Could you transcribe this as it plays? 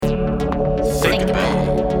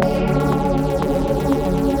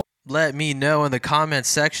let me know in the comments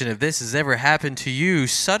section if this has ever happened to you.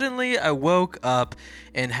 Suddenly, I woke up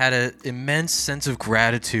and had an immense sense of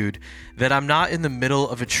gratitude that I'm not in the middle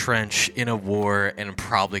of a trench in a war and I'm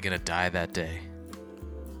probably going to die that day.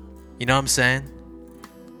 You know what I'm saying?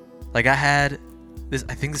 Like, I had this,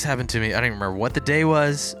 I think this happened to me. I don't even remember what the day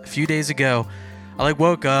was. A few days ago, I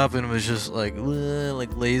woke up and was just like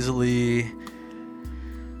lazily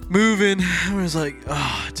moving. I was like,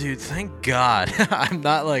 oh, dude, thank God I'm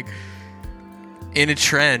not in a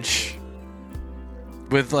trench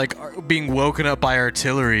with being woken up by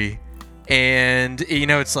artillery. And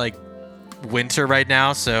it's winter right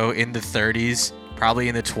now, so in the 30s, probably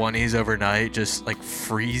in the 20s overnight, just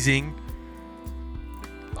freezing.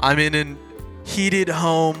 I'm in a heated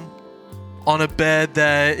home on a bed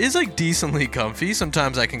that is decently comfy.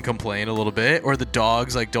 Sometimes I can complain a little bit, or the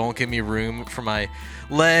dogs don't give me room for my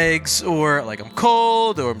legs, or I'm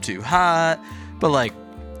cold or I'm too hot. But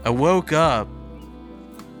I woke up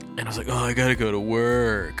and I was oh, I gotta go to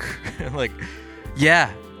work.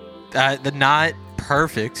 Yeah, not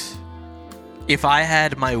perfect. If I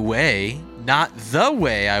had my way, not the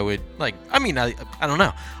way I would I don't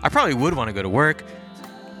know. I probably would want to go to work.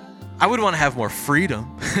 I would want to have more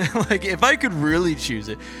freedom, if I could really choose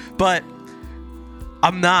it. But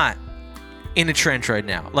I'm not in a trench right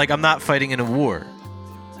now. I'm not fighting in a war.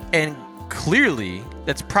 And clearly,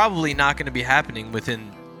 that's probably not going to be happening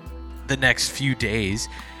within the next few days.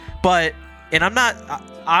 But, and I'm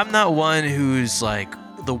not one who's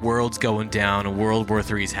the world's going down and World War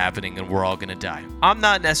III is happening and we're all going to die. I'm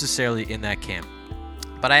not necessarily in that camp.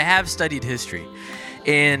 But I have studied history.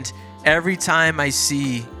 And every time I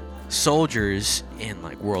see soldiers in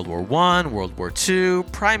World War I, World War II,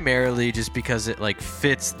 primarily just because it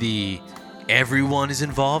fits the everyone is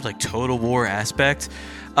involved, total war aspect.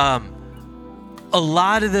 A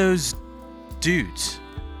lot of those dudes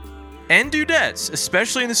and dudettes,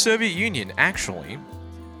 especially in the Soviet Union, actually,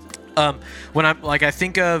 when I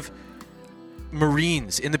think of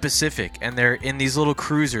Marines in the Pacific and they're in these little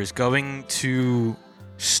cruisers going to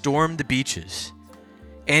storm the beaches,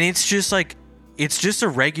 and it's just a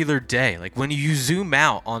regular day. When you zoom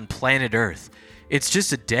out on planet Earth, it's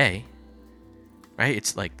just a day, right?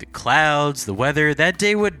 It's the clouds, the weather. That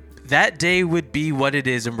day would be what it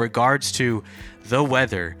is in regards to the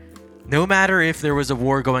weather, no matter if there was a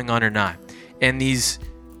war going on or not. And these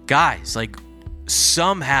guys,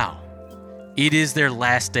 somehow, it is their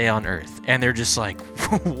last day on Earth, and they're just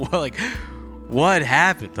what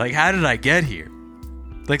happened? How did I get here?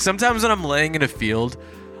 Sometimes when I'm laying in a field,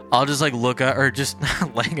 I'll just look up, or just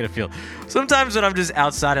laying in a field. Sometimes when I'm just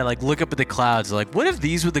outside, I look up at the clouds. What if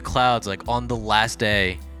these were the clouds on the last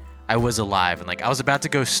day I was alive, and I was about to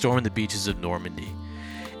go storm the beaches of Normandy?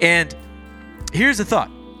 And here's the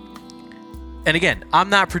thought. And again, I'm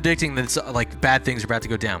not predicting that it's bad things are about to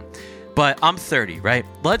go down, but I'm 30, right?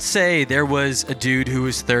 Let's say there was a dude who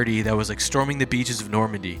was 30 that was storming the beaches of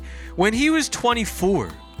Normandy. When he was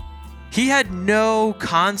 24, he had no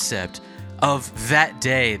concept of that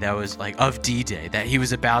day that was of D-Day that he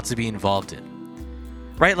was about to be involved in,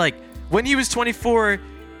 right? When he was 24,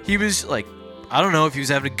 he was I don't know if he was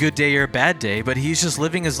having a good day or a bad day, but he's just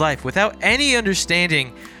living his life without any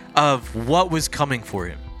understanding of what was coming for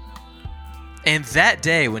him. And that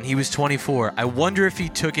day when he was 24, I wonder if he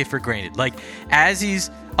took it for granted. As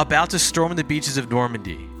he's about to storm the beaches of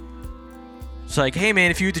Normandy, it's hey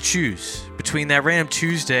man, if you had to choose between that random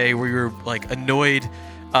Tuesday where you were annoyed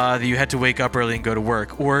that you had to wake up early and go to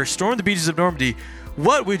work, or storm the beaches of Normandy,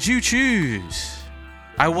 what would you choose?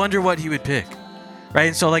 I wonder what he would pick, right?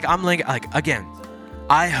 And so I'm again,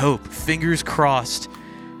 I hope, fingers crossed,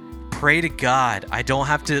 pray to God I don't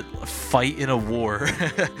have to fight in a war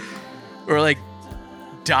or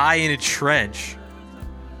die in a trench,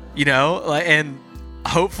 and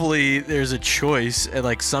hopefully there's a choice,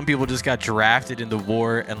 and some people just got drafted into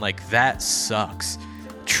war, and that sucks,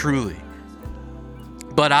 truly.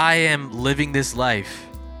 But I am living this life,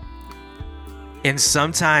 and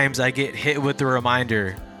sometimes I get hit with the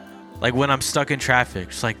reminder, when I'm stuck in traffic,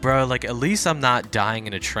 it's bro, at least I'm not dying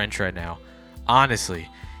in a trench right now. Honestly,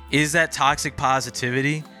 is that toxic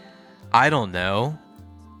positivity? I don't know.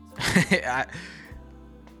 I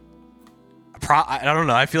don't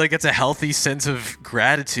know. I feel that's a healthy sense of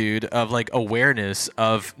gratitude, of awareness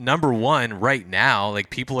of, number one, right now,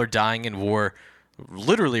 people are dying in war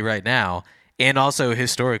literally right now. And also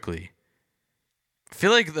historically, I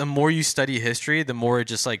feel the more you study history, the more it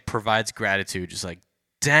just provides gratitude. Just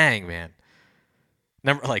dang, man.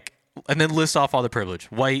 Number and then list off all the privilege: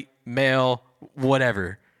 white, male,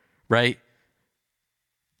 whatever, right?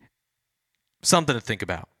 Something to think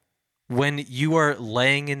about. when you are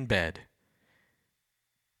laying in bed,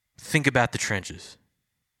 think about the trenches.